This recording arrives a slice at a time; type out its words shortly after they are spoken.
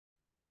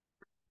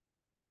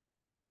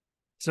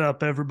What's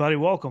up, everybody?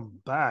 Welcome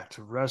back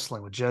to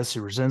Wrestling with Jesse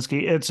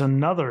Rosinski. It's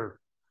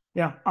another,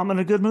 I'm in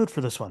a good mood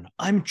for this one.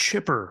 I'm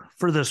chipper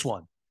for this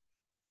one.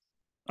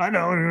 I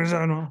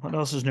know what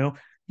else is new.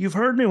 You've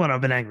heard me when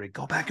I've been angry.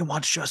 Go back and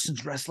watch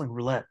Justin's Wrestling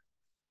Roulette.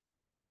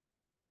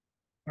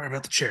 Sorry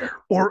about the chair.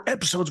 Or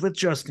episodes with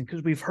Justin,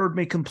 because we've heard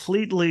me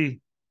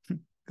completely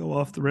go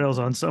off the rails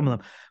on some of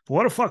them. But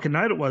what a fucking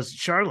night it was.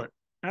 Charlotte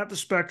at the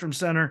Spectrum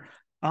Center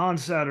on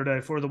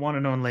Saturday for the one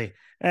and only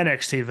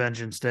NXT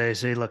Vengeance Day.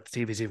 See, look,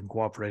 the TV's even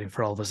cooperating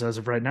for all of us as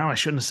of right now. I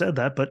shouldn't have said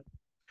that, but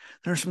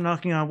there's some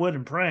knocking on wood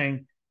and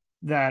praying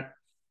that,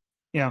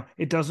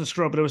 it doesn't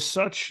screw up. But it was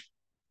such,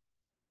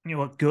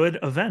 a good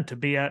event to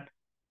be at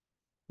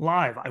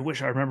live. I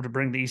wish I remembered to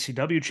bring the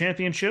ECW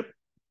championship,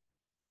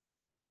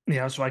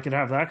 so I could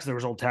have that because there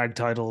was old tag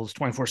titles,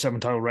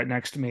 24/7 title right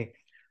next to me.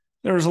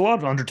 There was a lot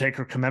of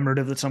Undertaker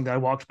commemorative that some guy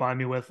walked by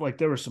me with. Like,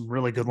 there were some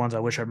really good ones. I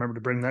wish I remembered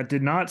to bring that.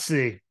 Did not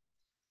see.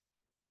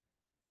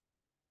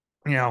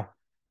 I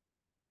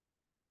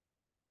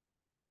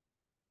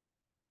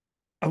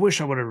wish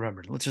I would have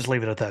remembered. Let's just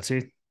leave it at that.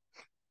 See,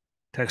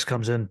 text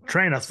comes in,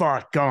 train of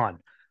thought gone.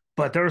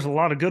 But there was a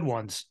lot of good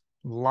ones,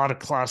 a lot of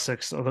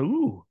classics. Of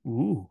ooh.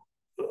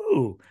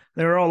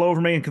 They were all over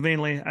me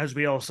inconveniently, as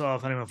we all saw.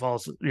 If anyone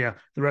follows, the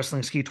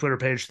Wrestling Ski Twitter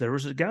page, there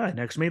was a guy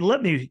next to me.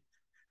 Let me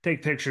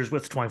take pictures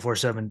with the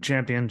 24/7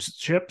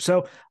 championship.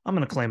 So I'm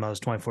going to claim I was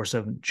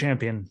 24/7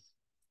 champion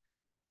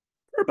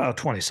for about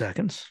 20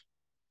 seconds.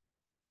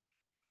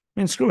 I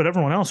mean, screw it.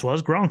 Everyone else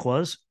was. Gronk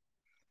was.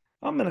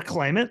 I'm going to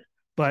claim it.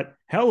 But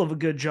hell of a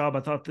good job.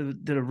 I thought they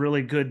did a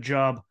really good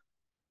job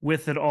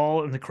with it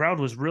all. And the crowd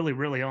was really,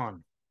 really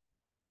on.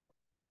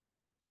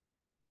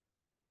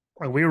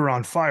 We were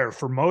on fire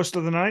for most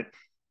of the night.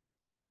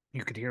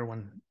 You could hear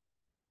when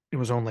it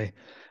was only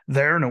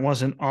there and it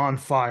wasn't on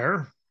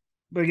fire.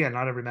 But again,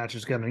 not every match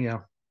is going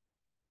to,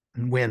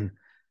 win,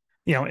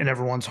 in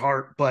everyone's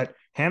heart. But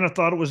Hannah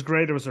thought it was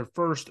great. It was her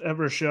first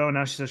ever show.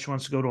 Now she says she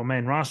wants to go to a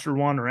main roster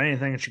one or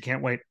anything, and she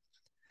can't wait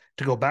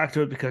to go back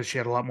to it because she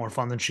had a lot more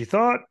fun than she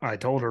thought. I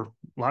told her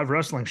live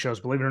wrestling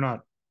shows, believe it or not,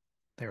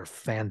 they are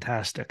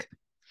fantastic.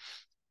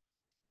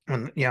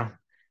 And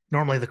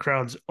normally the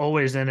crowd's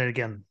always in it.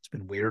 Again, it's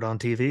been weird on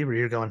TV where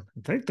you're going,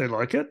 I think they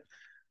like it.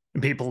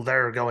 And people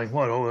there are going,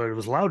 what? Oh, it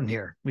was loud in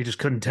here. We just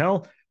couldn't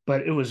tell.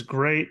 But it was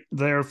great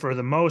there for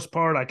the most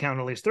part. I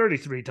counted at least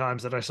 33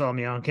 times that I saw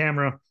me on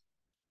camera.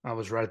 I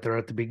was right there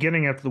at the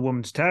beginning after the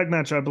women's tag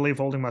match, I believe,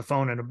 holding my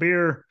phone and a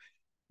beer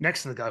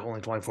next to the guy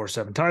holding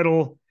 24/7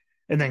 title.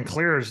 And then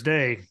clear as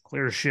day,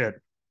 clear as shit,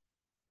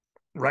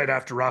 right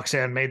after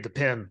Roxanne made the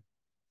pin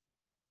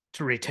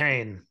to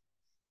retain,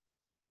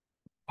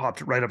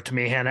 popped right up to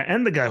me, Hannah,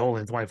 and the guy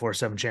holding the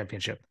 24/7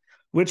 championship,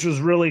 which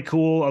was really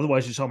cool.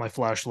 Otherwise, you saw my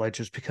flashlight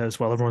just because,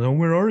 well, everyone's going,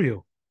 where are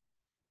you?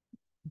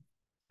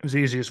 It was the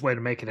easiest way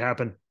to make it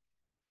happen.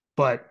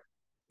 But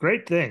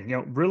great thing,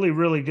 really,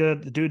 really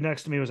good. The dude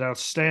next to me was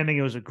outstanding.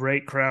 It was a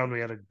great crowd. We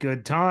had a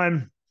good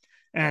time.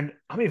 And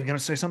I'm even going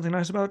to say something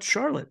nice about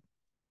Charlotte.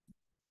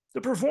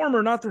 The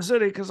performer, not the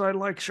city, because I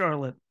like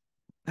Charlotte.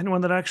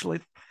 Anyone that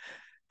actually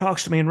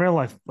talks to me in real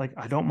life, like,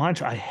 I don't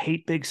mind. I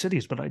hate big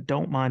cities, but I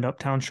don't mind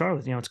Uptown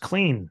Charlotte. It's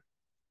clean.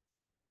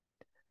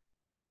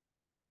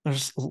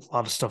 There's a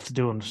lot of stuff to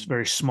do in a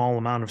very small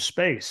amount of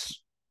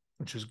space,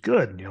 which is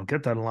good. You don't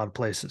get that in a lot of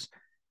places.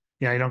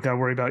 You don't got to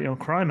worry about,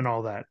 crime and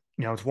all that.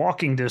 It's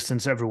walking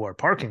distance everywhere.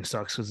 Parking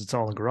sucks because it's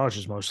all in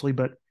garages mostly,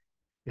 but,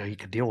 you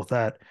can deal with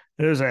that.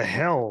 It was a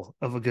hell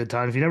of a good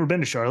time. If you've never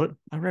been to Charlotte,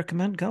 I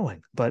recommend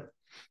going. But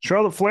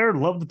Charlotte Flair,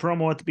 loved the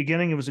promo at the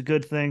beginning. It was a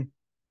good thing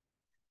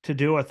to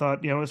do. I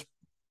thought, it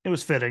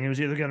was fitting. It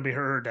was either going to be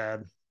her or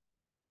dad.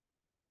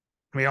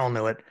 We all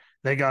knew it.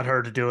 They got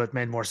her to do it.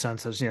 Made more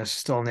sense as, she's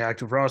still on the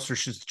active roster.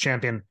 She's the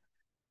champion.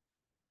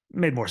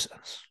 Made more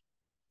sense.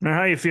 Now,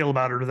 how you feel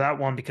about her? That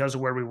one, because of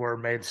where we were,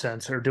 made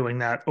sense. Her doing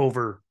that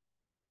over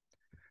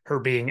her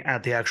being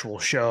at the actual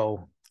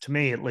show, to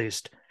me at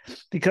least,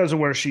 because of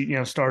where she,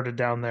 started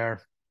down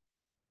there.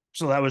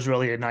 So that was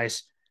really a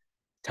nice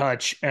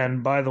touch.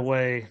 And by the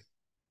way,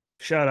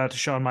 shout out to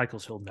Shawn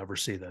Michaels. He'll never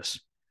see this.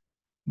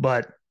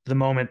 But the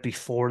moment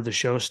before the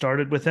show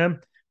started with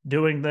him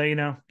doing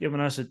the,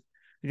 giving us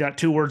we got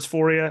 2 words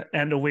for you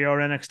and a We Are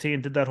NXT,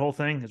 and did that whole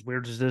thing. As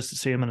weird as it is to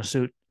see him in a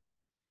suit.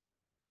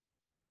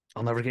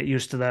 I'll never get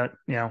used to that.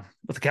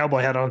 With the cowboy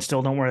hat on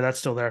still, don't worry, that's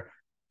still there.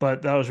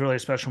 But that was really a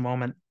special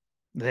moment.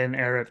 They didn't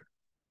air it.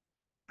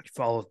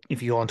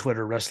 If you go on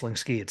Twitter, Wrestling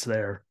Ski, it's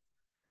there.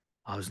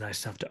 I was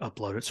nice enough to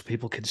upload it so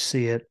people could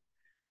see it.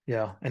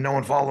 Yeah. And no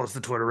one follows the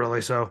Twitter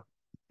really, so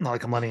not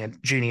like I'm letting a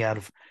genie out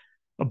of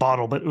a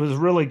bottle, but it was a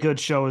really good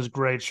show. It was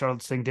great.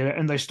 Charlotte's thing did it.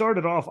 And they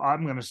started off,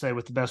 I'm going to say,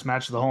 with the best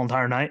match of the whole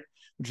entire night,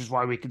 which is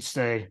why we could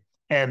stay.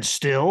 And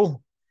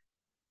still,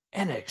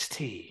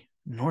 NXT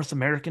North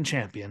American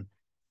Champion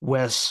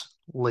Wes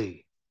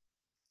Lee.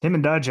 Him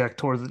and Dijak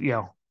tore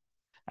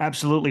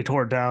absolutely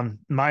tore it down.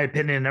 In my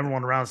opinion,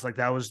 everyone around us, like,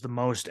 that was the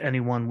most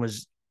anyone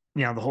was,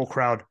 the whole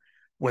crowd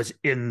was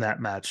in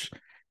that match.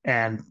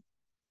 And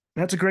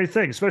that's a great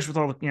thing, especially with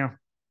all the,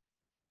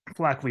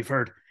 flack we've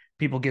heard.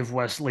 people give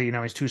Wesley,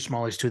 he's too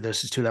small, he's too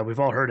this, he's too that. We've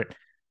all heard it.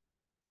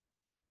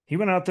 He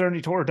went out there and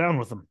he tore it down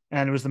with them,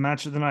 and it was the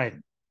match of the night.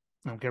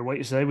 I don't care what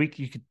you say.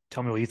 You could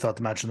tell me what you thought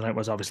the match of the night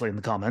was, obviously, in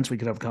the comments. We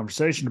could have a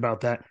conversation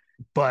about that.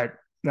 But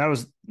that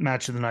was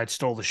match of the night,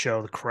 stole the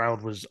show. The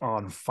crowd was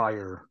on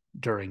fire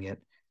during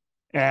it.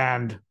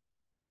 And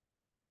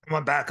I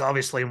went back,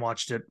 obviously, and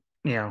watched it,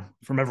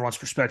 from everyone's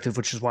perspective,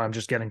 which is why I'm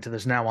just getting to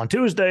this now on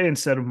Tuesday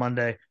instead of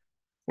Monday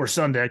or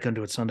Sunday. I couldn't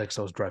do it Sunday because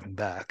I was driving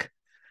back.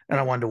 And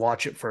I wanted to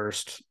watch it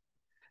first.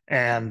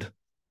 And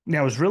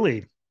it was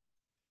really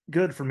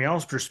good from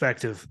y'all's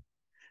perspective,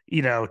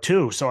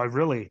 too. So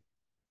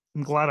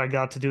I'm glad I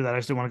got to do that. I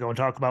just didn't want to go and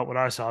talk about what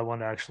I saw. I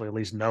wanted to actually at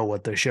least know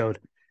what they showed,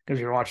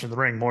 because you're watching the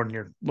ring more than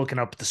you're looking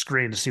up at the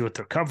screen to see what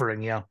they're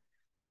covering,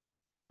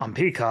 on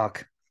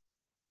Peacock.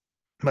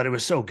 But it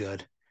was so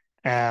good.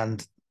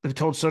 And they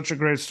told such a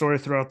great story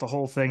throughout the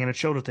whole thing, and it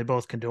showed what they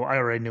both can do. I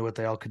already knew what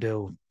they all could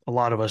do. A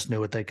lot of us knew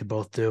what they could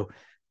both do.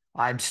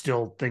 I'm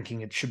still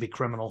thinking it should be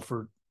criminal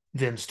for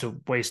Vince to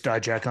waste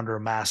Dijak under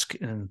a mask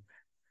in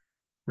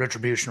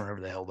Retribution, or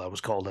whatever the hell that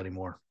was called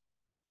anymore.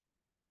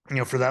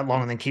 For that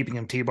long, and then keeping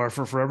him T-bar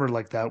for forever,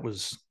 like that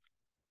was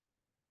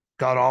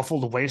god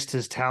awful to waste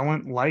his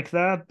talent like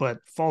that. But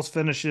false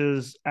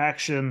finishes,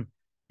 action,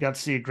 got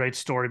to see a great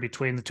story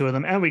between the two of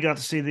them, and we got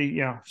to see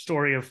the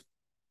story of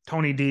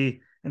Tony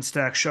D and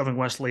Stack shoving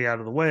Wesley out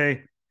of the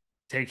way,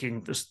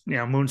 taking this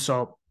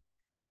moonsault.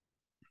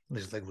 At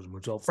least I think it was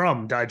moonsault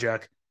from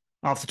Dijak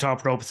off the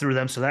top rope through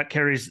them. So that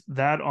carries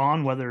that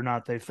on, whether or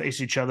not they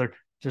face each other,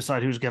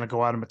 decide who's going to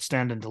go at them at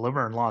Stand and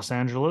Deliver in Los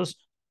Angeles,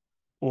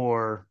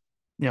 or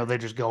they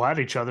just go at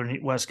each other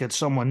and West gets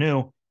someone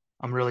new.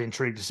 I'm really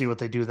intrigued to see what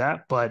they do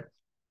that, but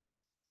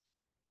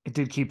it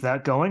did keep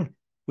that going,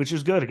 which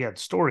is good. Again,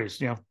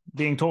 stories,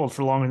 being told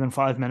for longer than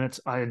 5 minutes.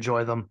 I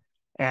enjoy them,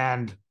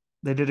 and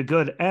they did it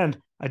good. And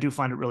I do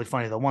find it really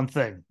funny. The one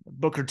thing,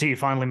 Booker T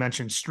finally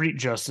mentioned street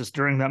justice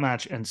during that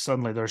match, and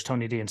suddenly there's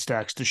Tony D and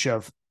Stacks to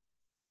shove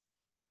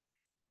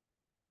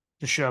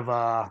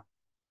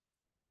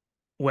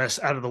Wes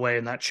out of the way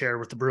in that chair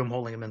with the broom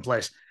holding him in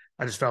place.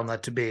 I just found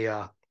that to be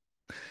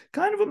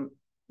kind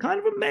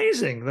of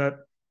amazing that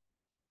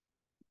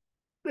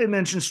they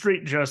mentioned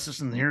street justice,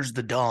 and here's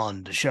the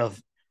Dawn to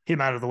shove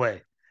him out of the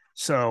way.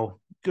 So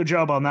good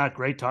job on that.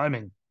 Great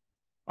timing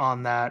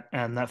on that,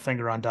 and that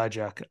finger on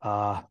Dijak.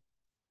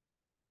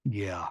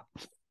 Yeah.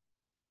 I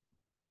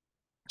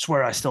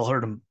swear I still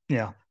heard him,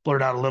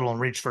 blurt out a little and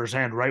reach for his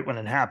hand right when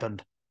it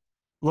happened,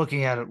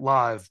 looking at it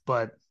live.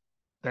 But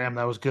damn,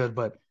 that was good.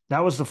 But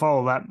that was the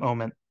follow that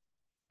moment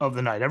of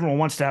the night. Everyone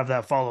wants to have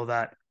that follow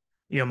that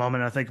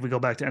moment. I think if we go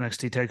back to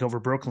NXT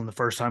TakeOver Brooklyn, the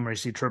first time where you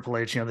see Triple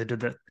H, they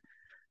did that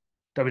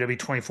WWE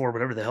 24,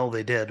 whatever the hell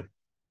they did.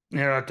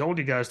 I told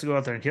you guys to go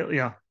out there and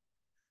kill,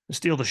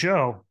 steal the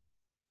show.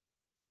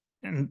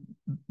 And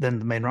then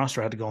the main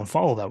roster had to go and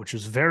follow that, which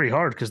was very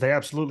hard because they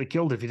absolutely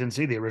killed it. If you didn't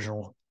see the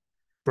original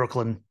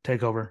Brooklyn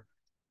TakeOver,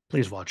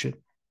 please watch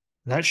it.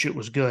 That shit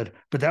was good.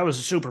 But that was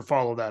a super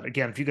follow that.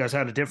 Again, if you guys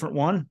had a different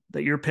one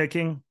that you're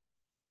picking,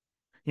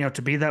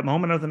 to be that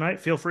moment of the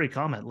night, feel free to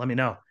comment. Let me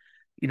know,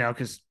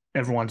 because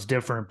everyone's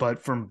different.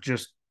 But from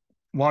just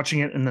watching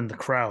it and then the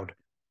crowd,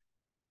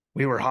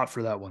 we were hot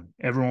for that one.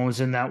 Everyone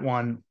was in that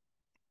one.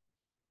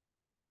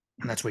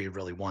 And that's what you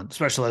really want,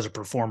 especially as a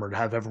performer, to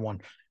have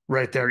everyone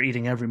right there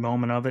eating every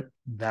moment of it.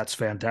 That's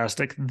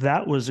fantastic.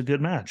 That was a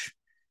good match.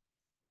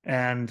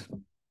 And,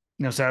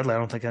 sadly, I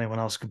don't think anyone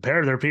else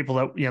compared. There are people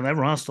that,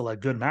 everyone else still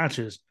had good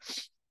matches,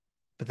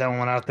 but that one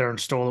went out there and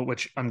stole it,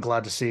 which I'm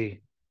glad to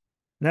see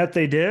that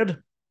they did.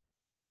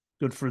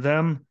 Good for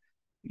them.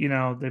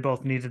 They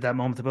both needed that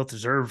moment. They both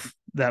deserve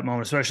that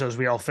moment, especially as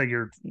we all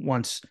figured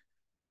once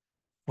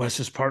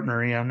Wes's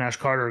partner, Nash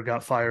Carter,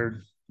 got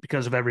fired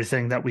because of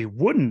everything, that we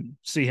wouldn't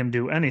see him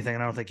do anything.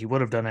 And I don't think he would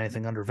have done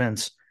anything under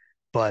Vince.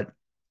 But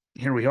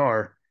here we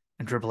are,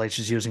 and Triple H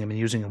is using him and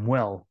using him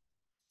well.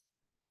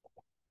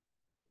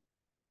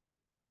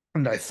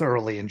 And I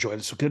thoroughly enjoyed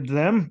it. So good to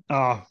them.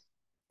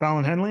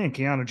 Fallon Henley and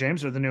Kiana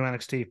James are the new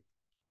NXT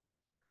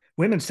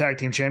Women's Tag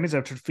Team Champions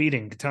after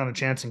defeating Katana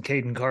Chance and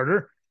Caden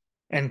Carter.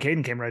 And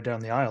Caden came right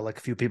down the aisle. Like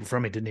a few people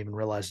from me didn't even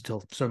realize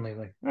until suddenly,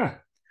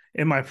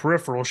 in my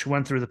peripheral, she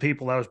went through the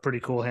people. That was pretty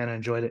cool. Hannah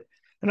enjoyed it.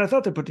 And I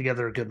thought they put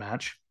together a good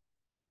match.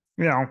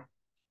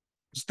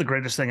 It's the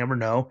greatest thing ever,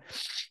 no.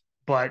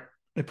 But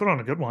they put on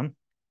a good one,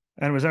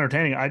 and it was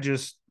entertaining. I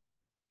just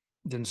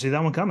didn't see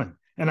that one coming.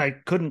 And I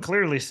couldn't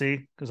clearly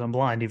see, because I'm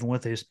blind even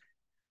with these,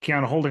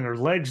 Kiana holding her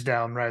legs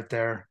down right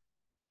there.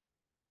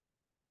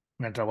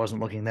 Meant I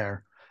wasn't looking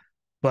there.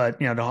 But,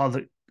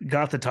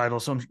 got the title,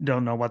 so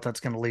don't know what that's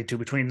going to lead to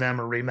between them,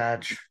 a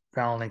rematch,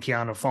 Fallon and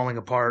Kiana falling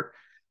apart,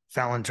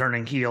 Fallon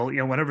turning heel,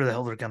 whatever the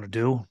hell they're going to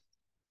do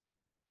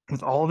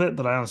with all of it.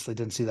 But I honestly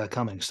didn't see that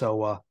coming.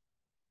 So,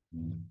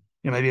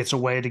 maybe it's a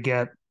way to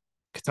get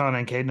Katana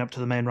and Caden up to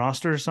the main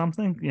roster or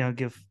something,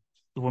 give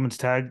the women's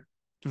tag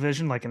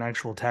division like an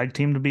actual tag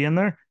team to be in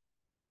there,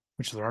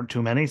 which there aren't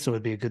too many. So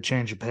it'd be a good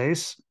change of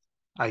pace.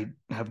 I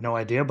have no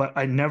idea, but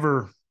I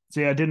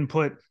didn't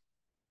put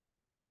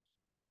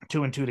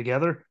 2 and 2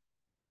 together.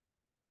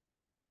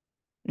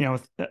 you know,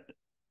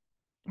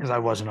 because I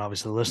wasn't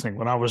obviously listening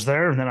when I was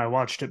there, and then I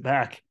watched it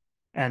back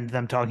and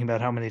them talking about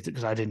how many,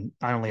 because I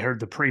only heard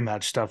the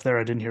pre-match stuff there.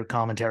 I didn't hear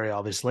commentary,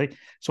 obviously,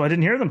 so I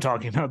didn't hear them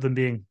talking about them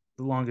being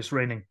the longest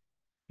reigning,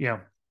 you know,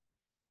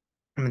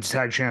 women's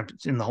tag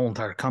champions in the whole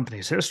entire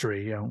company's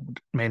history.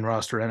 Main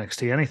roster,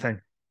 NXT,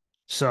 anything.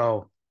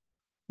 So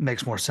it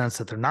makes more sense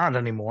that they're not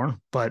anymore.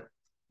 But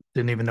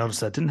didn't even notice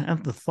that. Didn't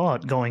have the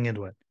thought going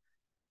into it,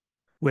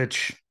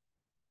 which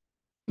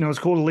it's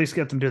cool to at least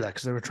get them to do that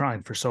because they were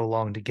trying for so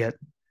long to get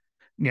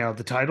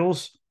the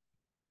titles,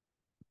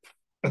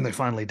 and they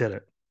finally did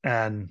it,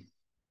 and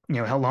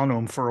held on to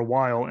them for a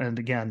while. And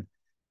again,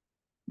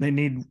 they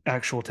need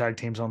actual tag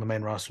teams on the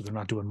main roster. They're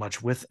not doing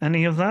much with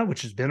any of that,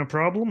 which has been a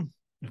problem.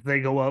 If they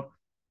go up,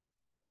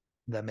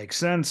 that makes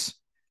sense.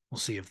 We'll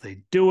see if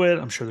they do it.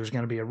 I'm sure there's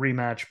going to be a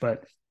rematch,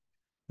 but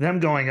them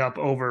going up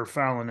over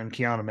Fallon and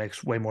Kiana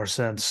makes way more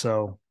sense.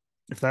 So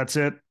if that's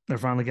it, they're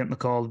finally getting the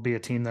call to be a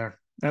team there.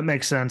 That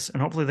makes sense.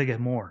 And hopefully they get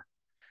more.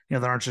 They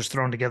aren't just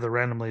thrown together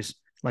randomly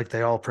like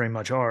they all pretty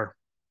much are.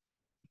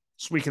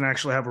 So we can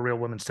actually have a real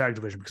women's tag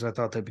division, because I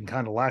thought they've been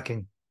kind of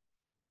lacking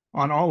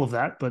on all of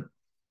that. But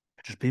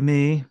just be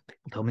me.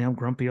 People tell me I'm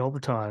grumpy all the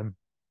time.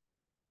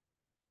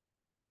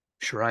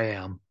 Sure I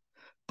am.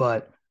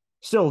 But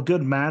still a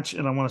good match,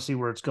 and I want to see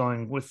where it's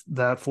going with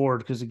that forward,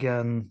 because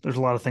again, there's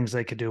a lot of things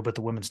they could do, but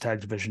the women's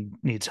tag division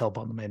needs help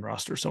on the main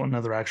roster. So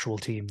another actual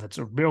team that's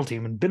a real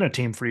team and been a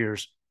team for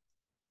years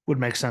would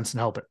make sense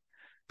and help it,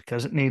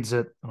 because it needs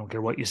it. I don't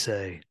care what you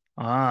say.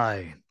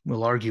 I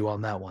will argue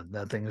on that one.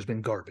 That thing has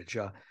been garbage.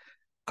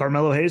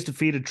 Carmelo Hayes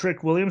defeated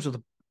Trick Williams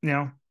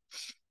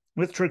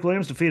with Trick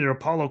Williams defeated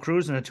Apollo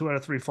Crews in a 2 out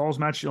of 3 falls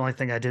match. The only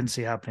thing I didn't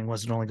see happening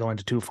was it only going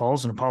to 2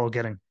 falls and Apollo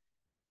getting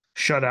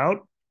shut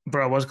out.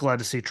 But I was glad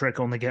to see Trick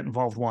only get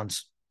involved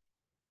once.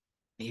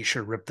 He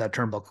sure ripped that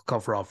turnbuckle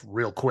cover off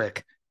real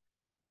quick.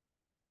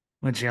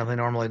 Which, they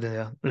normally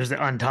do. There's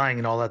the untying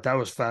and all that. That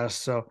was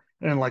fast. So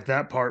I didn't like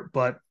that part,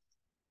 but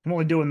I'm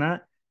only doing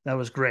that. That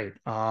was great.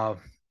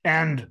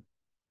 And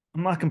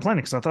I'm not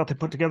complaining, because I thought they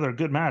put together a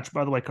good match.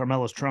 By the way,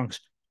 Carmelo's trunks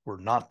were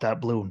not that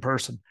blue in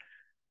person.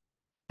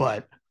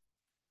 But,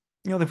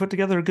 they put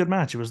together a good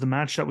match. It was the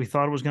match that we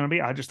thought it was going to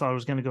be. I just thought it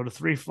was going to go to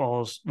 3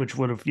 falls, which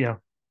would have,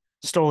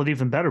 stole it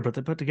even better, but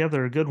they put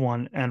together a good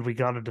one, and we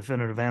got a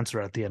definitive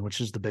answer at the end,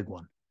 which is the big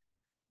one.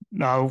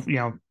 No,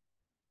 you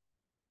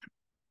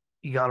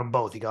got them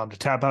both. You got them to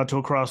tap out to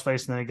a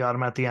crossface, and then you got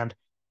them at the end.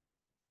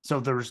 So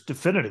there was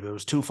definitive. It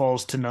was 2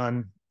 falls to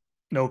none.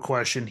 No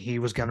question. He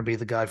was going to be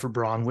the guy for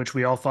Braun, which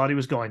we all thought he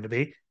was going to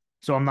be.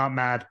 So I'm not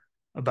mad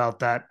about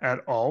that at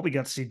all. We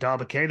got to see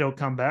Dabba-Kato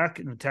come back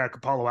and attack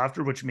Apollo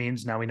after, which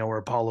means now we know where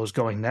Apollo's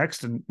going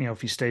next. And,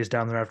 if he stays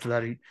down there after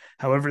that,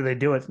 however they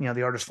do it,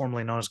 the artist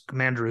formerly known as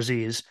Commander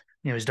Aziz,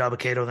 he's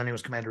Dabba-Kato, then he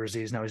was Commander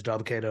Aziz, now he's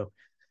Dabba-Kato,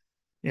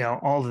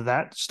 all of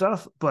that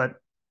stuff. But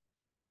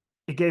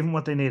it gave him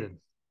what they needed.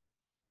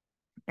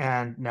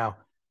 And now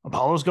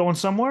Apollo's going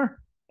somewhere.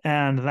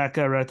 And that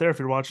guy right there, if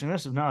you're watching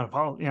this, if not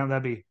Apollo,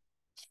 that'd be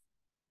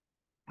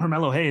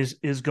Carmelo Hayes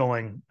is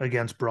going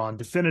against Braun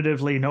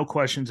definitively, no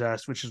questions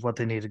asked, which is what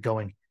they needed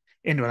going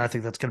into it. I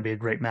think that's going to be a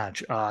great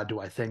match. Do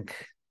I think,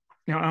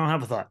 I don't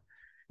have a thought.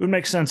 It would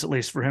make sense, at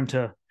least, for him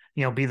to,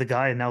 be the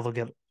guy, and now they'll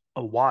get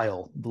a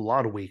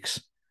lot of weeks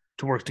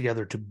to work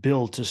together to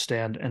build, to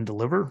stand and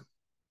deliver.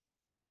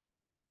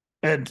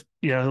 And,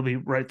 he'll be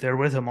right there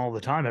with him all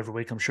the time every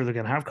week. I'm sure they're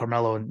going to have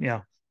Carmelo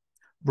and,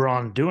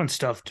 Braun doing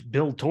stuff to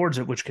build towards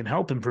it, which can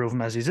help improve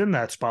him as he's in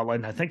that spotlight.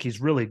 And I think he's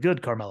really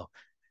good, Carmelo.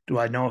 Do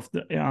I know if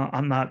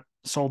I'm not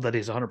sold that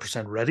he's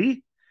 100%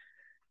 ready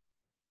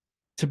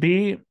to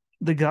be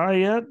the guy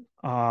yet?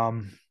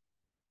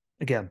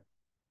 Again,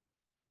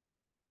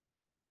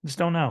 just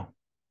don't know.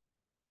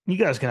 You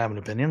guys can have an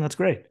opinion. That's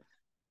great.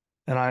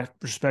 And I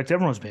respect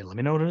everyone's opinion. Let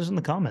me know what it is in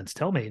the comments.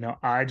 Tell me,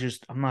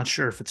 I'm not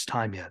sure if it's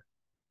time yet.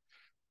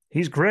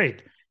 He's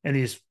great. And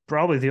he's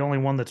probably the only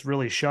one that's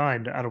really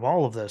shined out of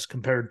all of this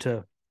compared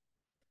to,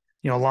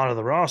 a lot of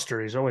the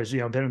roster. He's always,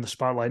 been in the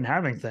spotlight and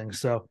having things.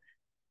 So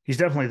he's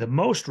definitely the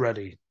most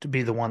ready to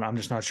be the one. I'm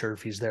just not sure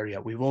if he's there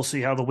yet. We will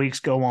see how the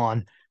weeks go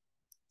on,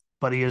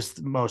 but he is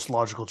the most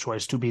logical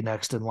choice to be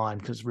next in line,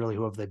 because really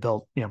whoever they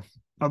built,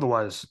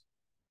 otherwise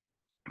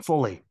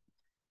fully,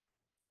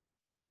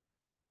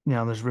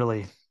 there's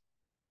really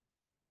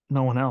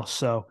no one else.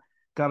 So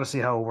got to see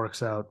how it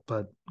works out,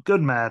 but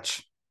good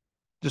match.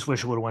 Just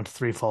wish it would have went to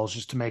 3 falls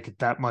just to make it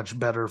that much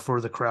better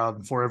for the crowd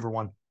and for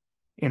everyone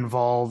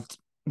involved.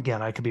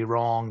 Again, I could be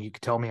wrong. You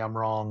could tell me I'm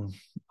wrong.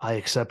 I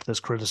accept this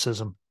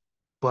criticism,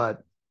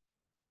 but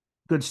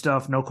good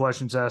stuff. No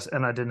questions asked.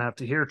 And I didn't have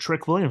to hear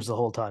Trick Williams the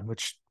whole time,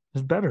 which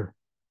is better.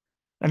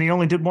 And he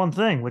only did one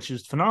thing, which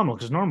is phenomenal,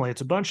 because normally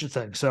it's a bunch of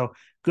things. So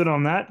good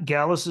on that.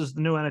 Gallus is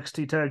the new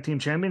NXT Tag Team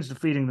Champions,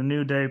 defeating the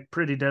New Day,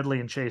 Pretty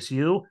Deadly, and Chase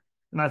U.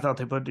 And I thought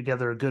they put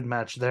together a good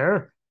match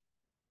there.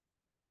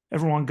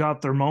 Everyone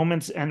got their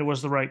moments, and it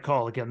was the right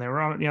call. Again, they were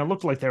on, it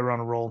looked like they were on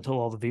a roll until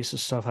all the Visa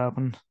stuff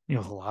happened,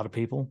 with a lot of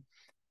people.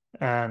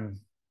 And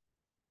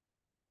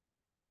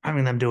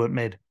having them do it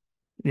made,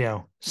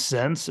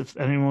 sense if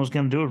anyone was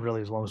going to do it,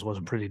 really, as long as it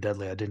wasn't Pretty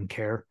Deadly. I didn't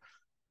care.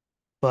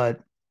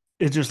 But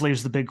it just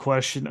leaves the big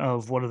question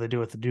of what do they do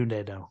with the New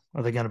Day now?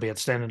 Are they going to be at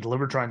Stand and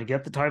Deliver trying to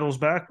get the titles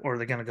back, or are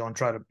they going to go and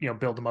try to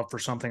build them up for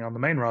something on the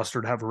main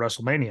roster to have a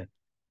WrestleMania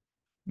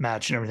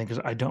match and everything?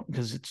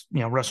 Because it's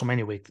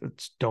WrestleMania week.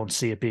 It's, don't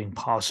see it being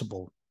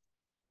possible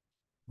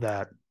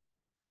that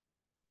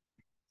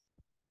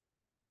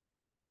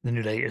the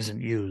New Day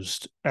isn't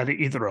used at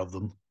either of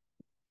them.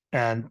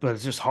 But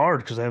it's just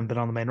hard because they haven't been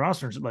on the main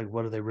roster. It's like,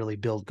 what do they really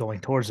build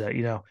going towards that?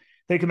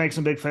 They can make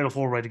some big fatal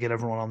four way to get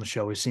everyone on the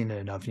show. We've seen it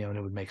enough, and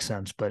it would make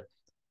sense. But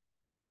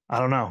I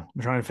don't know.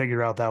 I'm trying to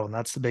figure out that one.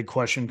 That's the big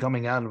question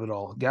coming out of it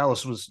all.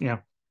 Gallus was,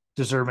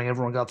 deserving.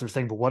 Everyone got their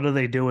thing, but what do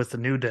they do with the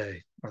New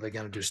Day? Are they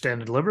going to do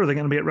Stand and Deliver? Are they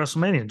going to be at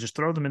WrestleMania and just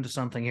throw them into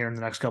something here in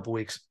the next couple of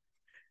weeks?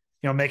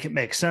 Make it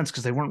make sense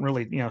because they weren't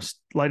really,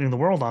 lighting the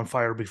world on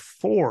fire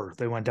before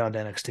they went down to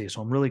NXT.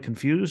 So I'm really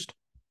confused,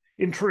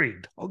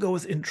 intrigued. I'll go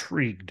with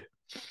intrigued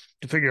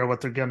to figure out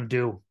what they're going to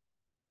do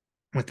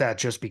with that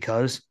just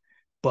because.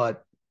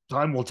 But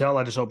time will tell.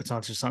 I just hope it's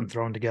not just something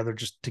thrown together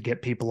just to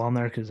get people on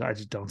there because I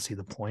just don't see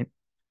the point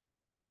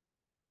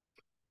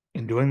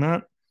in doing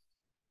that.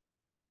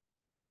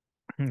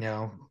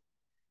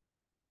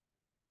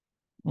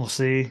 We'll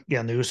see.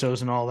 Yeah, the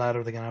Usos and all that.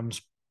 Are they going to have them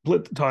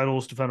split the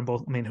titles, defend them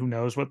both? I mean, who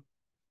knows what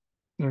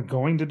they're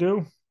going to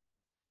do?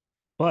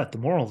 But the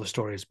moral of the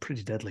story is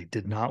Pretty Deadly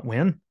did not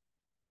win.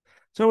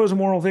 So it was a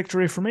moral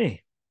victory for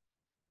me.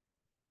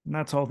 And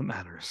that's all that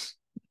matters.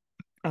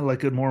 I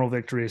like good moral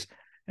victories.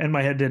 And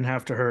my head didn't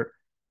have to hurt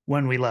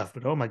when we left.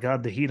 But oh my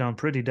God, the heat on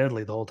Pretty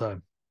Deadly the whole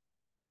time.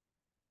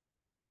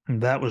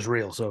 And that was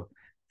real. So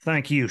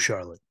thank you,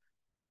 Charlotte.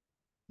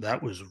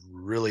 That was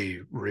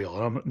really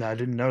real. I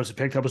didn't notice it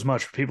picked up as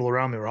much. People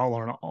around me were all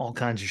on all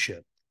kinds of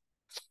shit.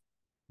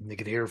 And they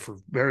could hear for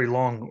very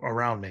long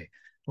around me.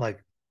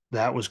 Like,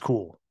 that was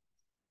cool.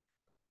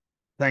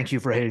 Thank you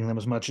for hating them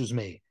as much as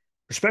me.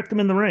 Respect them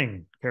in the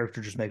ring.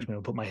 Character just makes me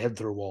want to put my head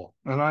through a wall.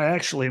 And I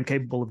actually am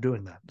capable of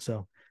doing that.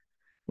 So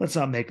let's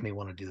not make me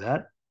want to do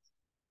that.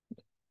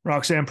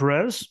 Roxanne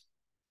Perez,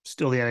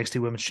 still the NXT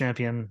Women's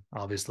Champion,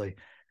 obviously.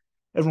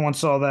 Everyone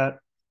saw that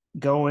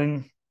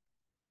going.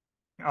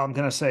 I'm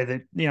going to say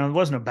that, it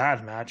wasn't a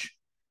bad match.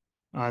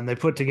 And they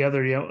put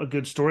together, a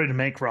good story to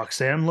make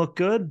Roxanne look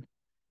good.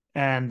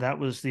 And that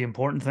was the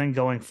important thing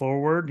going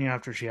forward,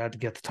 after she had to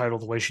get the title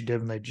the way she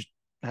did, and they just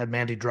had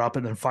Mandy drop it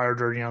and then fired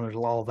her, there's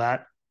all of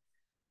that.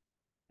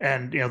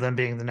 And, them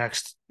being the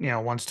next,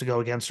 ones to go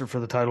against her for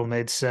the title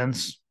made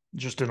sense,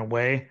 just in a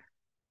way.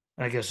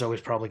 I guess Zoe's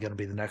probably going to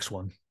be the next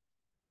one.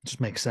 It just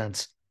makes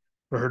sense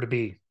for her to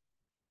be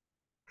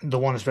the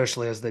one,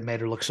 especially as they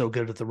made her look so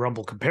good at the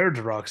Rumble compared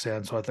to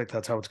Roxanne. So I think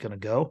that's how it's going to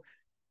go.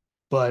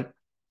 But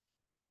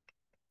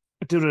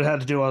dude, it had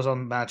to do. I was on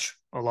the match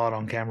a lot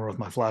on camera with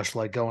my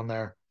flashlight going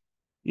there,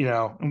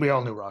 and we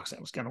all knew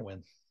Roxanne was going to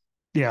win.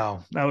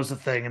 That was the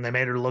thing. And they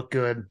made her look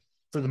good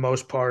for the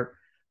most part,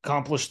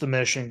 accomplished the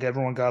mission.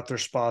 Everyone got their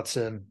spots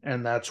in.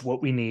 And that's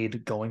what we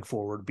need going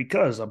forward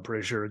because I'm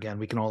pretty sure, again,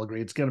 we can all agree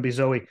it's going to be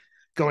Zoe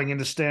going in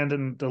to Stand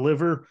and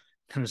Deliver.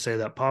 Going to say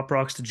that pop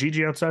rocks to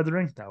Gigi outside the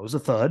ring. That was a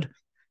thud.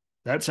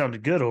 That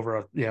sounded good over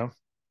a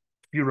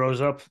few rows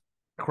up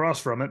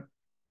across from it,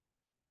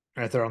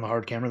 right there on the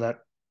hard camera. That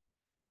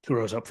 2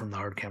 rows up from the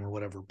hard camera,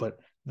 whatever. But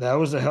that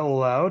was a hell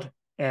loud,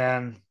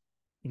 and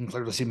you can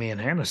clearly see me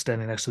and Hannah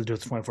standing next to the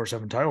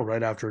 24/7 title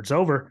right after it's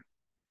over.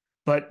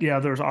 But yeah,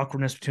 there was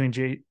awkwardness between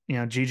Gigi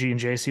and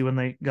JC when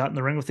they got in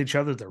the ring with each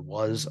other. There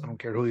was. I don't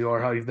care who you are,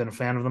 how you've been a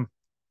fan of them.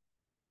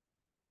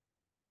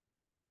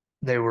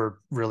 They were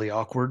really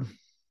awkward.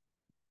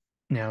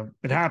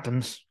 It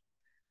happens.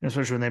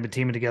 Especially when they've been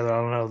teaming together.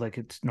 I don't know, like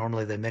it's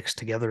normally they mix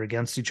together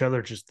against each other.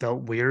 It just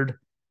felt weird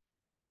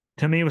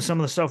to me with some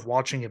of the stuff.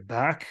 Watching it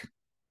back,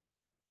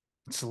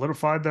 it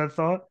solidified that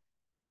thought.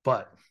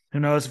 But who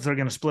knows if they're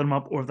going to split them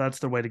up or if that's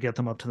their way to get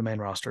them up to the main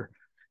roster.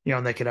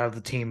 And they could have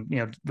the team,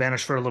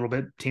 vanish for a little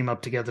bit, team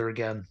up together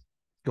again,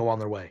 go on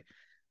their way.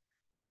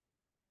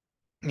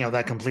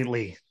 That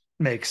completely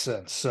makes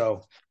sense.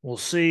 So we'll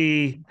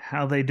see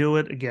how they do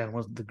it. Again,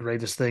 wasn't the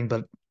greatest thing,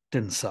 but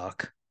didn't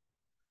suck.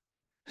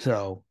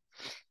 So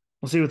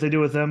we'll see what they do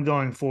with them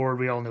going forward.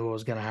 We all knew what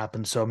was going to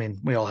happen. So, I mean,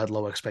 we all had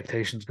low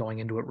expectations going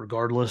into it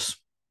regardless,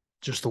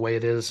 just the way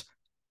it is.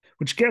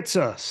 Which gets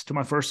us to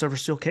my first ever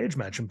steel cage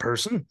match in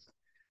person,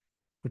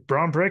 with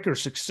Braun Breaker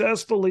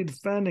successfully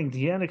defending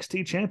the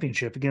NXT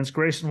Championship against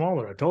Grayson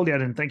Waller. I told you I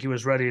didn't think he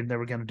was ready and they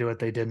were going to do it.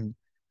 They didn't.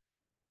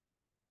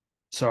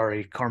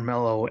 Sorry,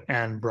 Carmelo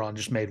and Braun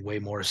just made way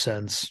more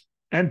sense.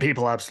 And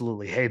people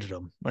absolutely hated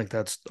him. Like,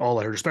 that's all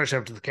I heard, especially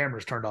after the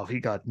cameras turned off. He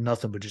got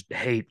nothing but just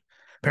hate.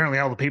 Apparently,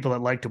 all the people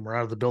that liked him were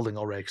out of the building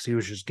already because he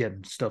was just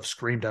getting stuff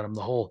screamed at him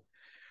the whole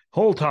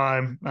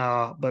time.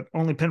 But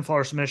only pinfall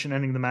or submission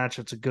ending the match.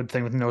 It's a good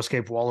thing with no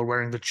escape. Waller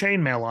wearing the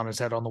chainmail on his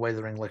head on the way to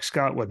the ring like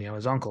Scott would,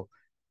 his uncle.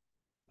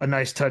 A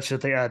nice touch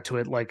that they add to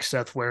it, like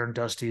Seth wearing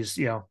Dusty's,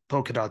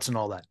 polka dots and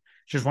all that.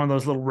 It's just one of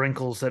those little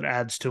wrinkles that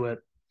adds to it.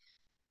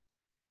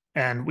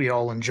 and we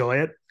all enjoy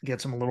it.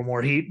 Gets him a little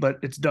more heat, but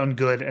it's done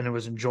good, and it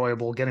was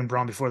enjoyable. Getting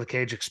Braun before the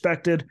cage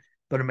expected,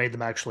 but it made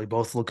them actually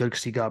both look good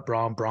because he got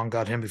Braun. Braun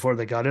got him before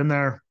they got in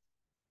there.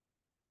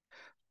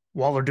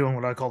 Waller doing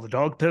what I call the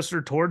dog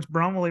pisser towards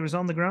Braun while he was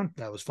on the ground.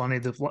 That was funny.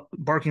 The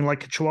barking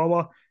like a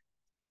chihuahua.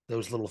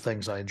 Those little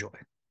things I enjoy.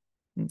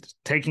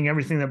 Taking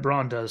everything that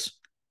Braun does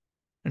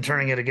and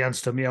turning it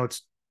against him.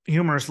 It's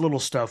humorous little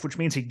stuff, which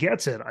means he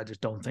gets it. I just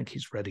don't think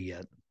he's ready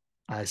yet.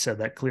 I said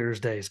that clear as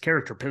day. His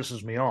character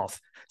pisses me off.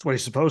 It's what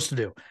he's supposed to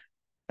do.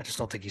 I just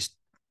don't think he's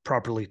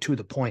properly to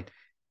the point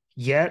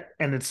yet.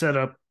 And it set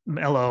up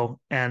Melo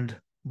and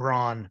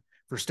Braun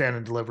for stand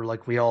and deliver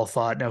like we all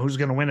thought. Now, who's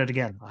going to win it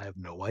again? I have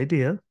no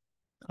idea.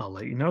 I'll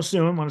let you know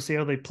soon. I want to see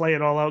how they play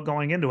it all out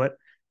going into it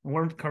and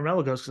where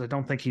Carmelo goes, because I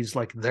don't think he's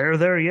like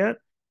there yet.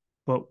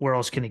 But where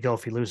else can he go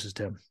if he loses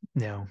to him?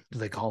 Do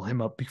they call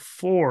him up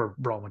before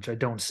Braun, which I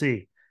don't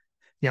see?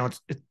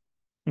 It's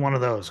one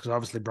of those, because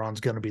obviously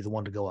Braun's going to be the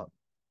one to go up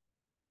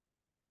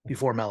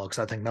before Melo, because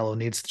I think Melo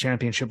needs the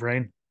championship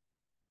reign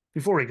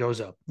before he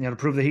goes up, to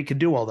prove that he could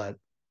do all that.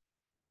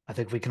 I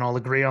think we can all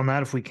agree on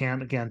that. If we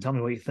can't, again, tell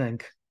me what you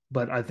think.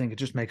 But I think it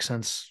just makes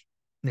sense,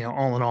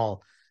 all in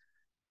all,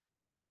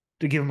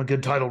 to give him a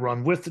good title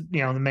run with,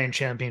 the main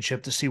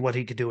championship, to see what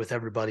he could do with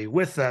everybody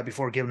with that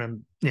before giving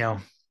him,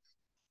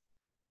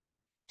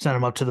 send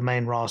him up to the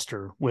main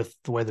roster with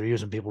the way they're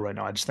using people right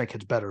now. I just think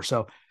it's better.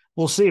 So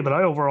we'll see. But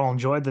I overall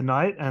enjoyed the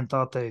night and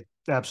thought they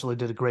absolutely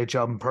did a great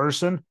job in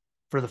person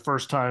for the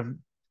first time,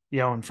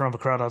 in front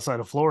of a crowd outside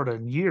of Florida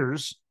in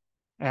years.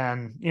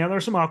 And,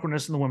 there's some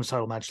awkwardness in the women's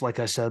title match, like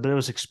I said, but it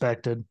was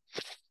expected.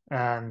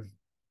 And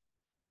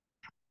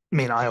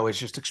I always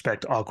just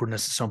expect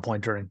awkwardness at some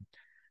point during,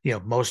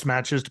 most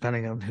matches,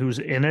 depending on who's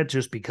in it,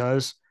 just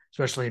because,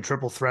 especially in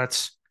triple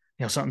threats,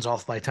 something's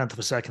off by a tenth of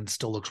a second,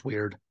 still looks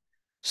weird.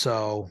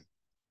 So,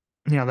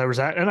 there was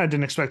that. And I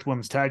didn't expect the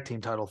women's tag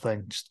team title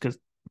thing just because,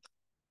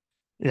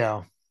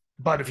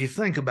 but if you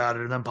think about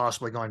it and then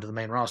possibly going to the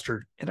main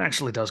roster, it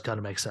actually does kind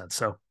of make sense.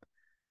 So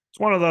it's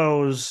one of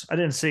those, I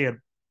didn't see it.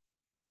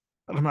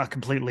 I'm not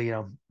completely,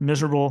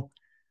 miserable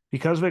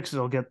because of it, because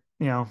it'll get,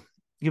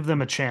 give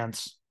them a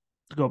chance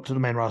to go up to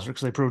the main roster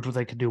because they proved what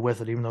they could do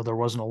with it, even though there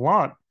wasn't a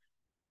lot,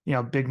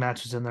 big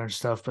matches in there and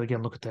stuff. But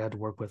again, look what they had to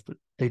work with. But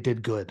they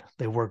did good.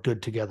 They work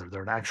good together.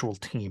 They're an actual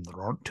team.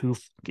 There aren't too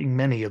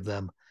many of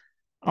them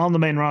on the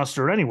main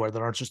roster or anywhere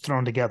that aren't just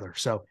thrown together.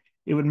 So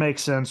it would make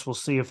sense. We'll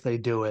see if they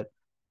do it.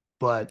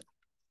 But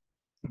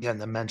again,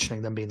 them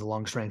mentioning them being the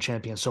longest reigning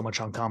champion so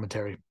much on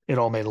commentary, it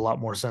all made a lot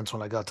more sense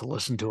when I got to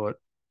listen to it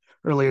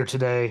earlier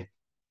today.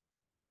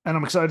 And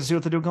I'm excited to see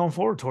what they do going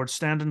forward towards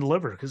stand and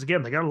deliver. Because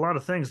again, they got a lot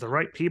of things. The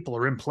right people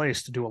are in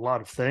place to do a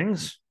lot of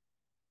things.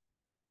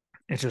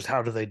 It's just,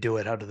 how do they do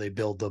it? How do they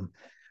build them?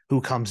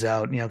 Who comes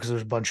out? Because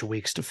there's a bunch of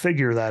weeks to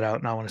figure that out.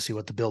 And I want to see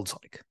what the build's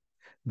like.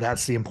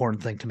 That's the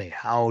important thing to me.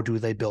 How do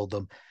they build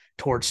them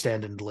towards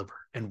stand and deliver?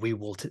 And we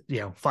will,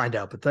 find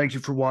out. But thank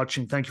you for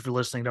watching. Thank you for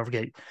listening. Don't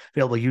forget,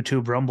 available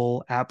YouTube,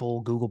 Rumble,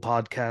 Apple, Google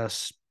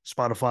Podcasts,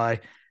 Spotify,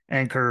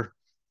 Anchor,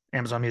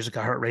 Amazon Music,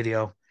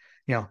 iHeartRadio.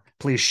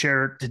 Please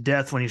share it to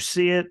death when you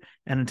see it.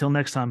 And until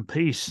next time,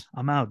 peace.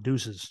 I'm out.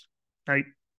 Deuces. Night.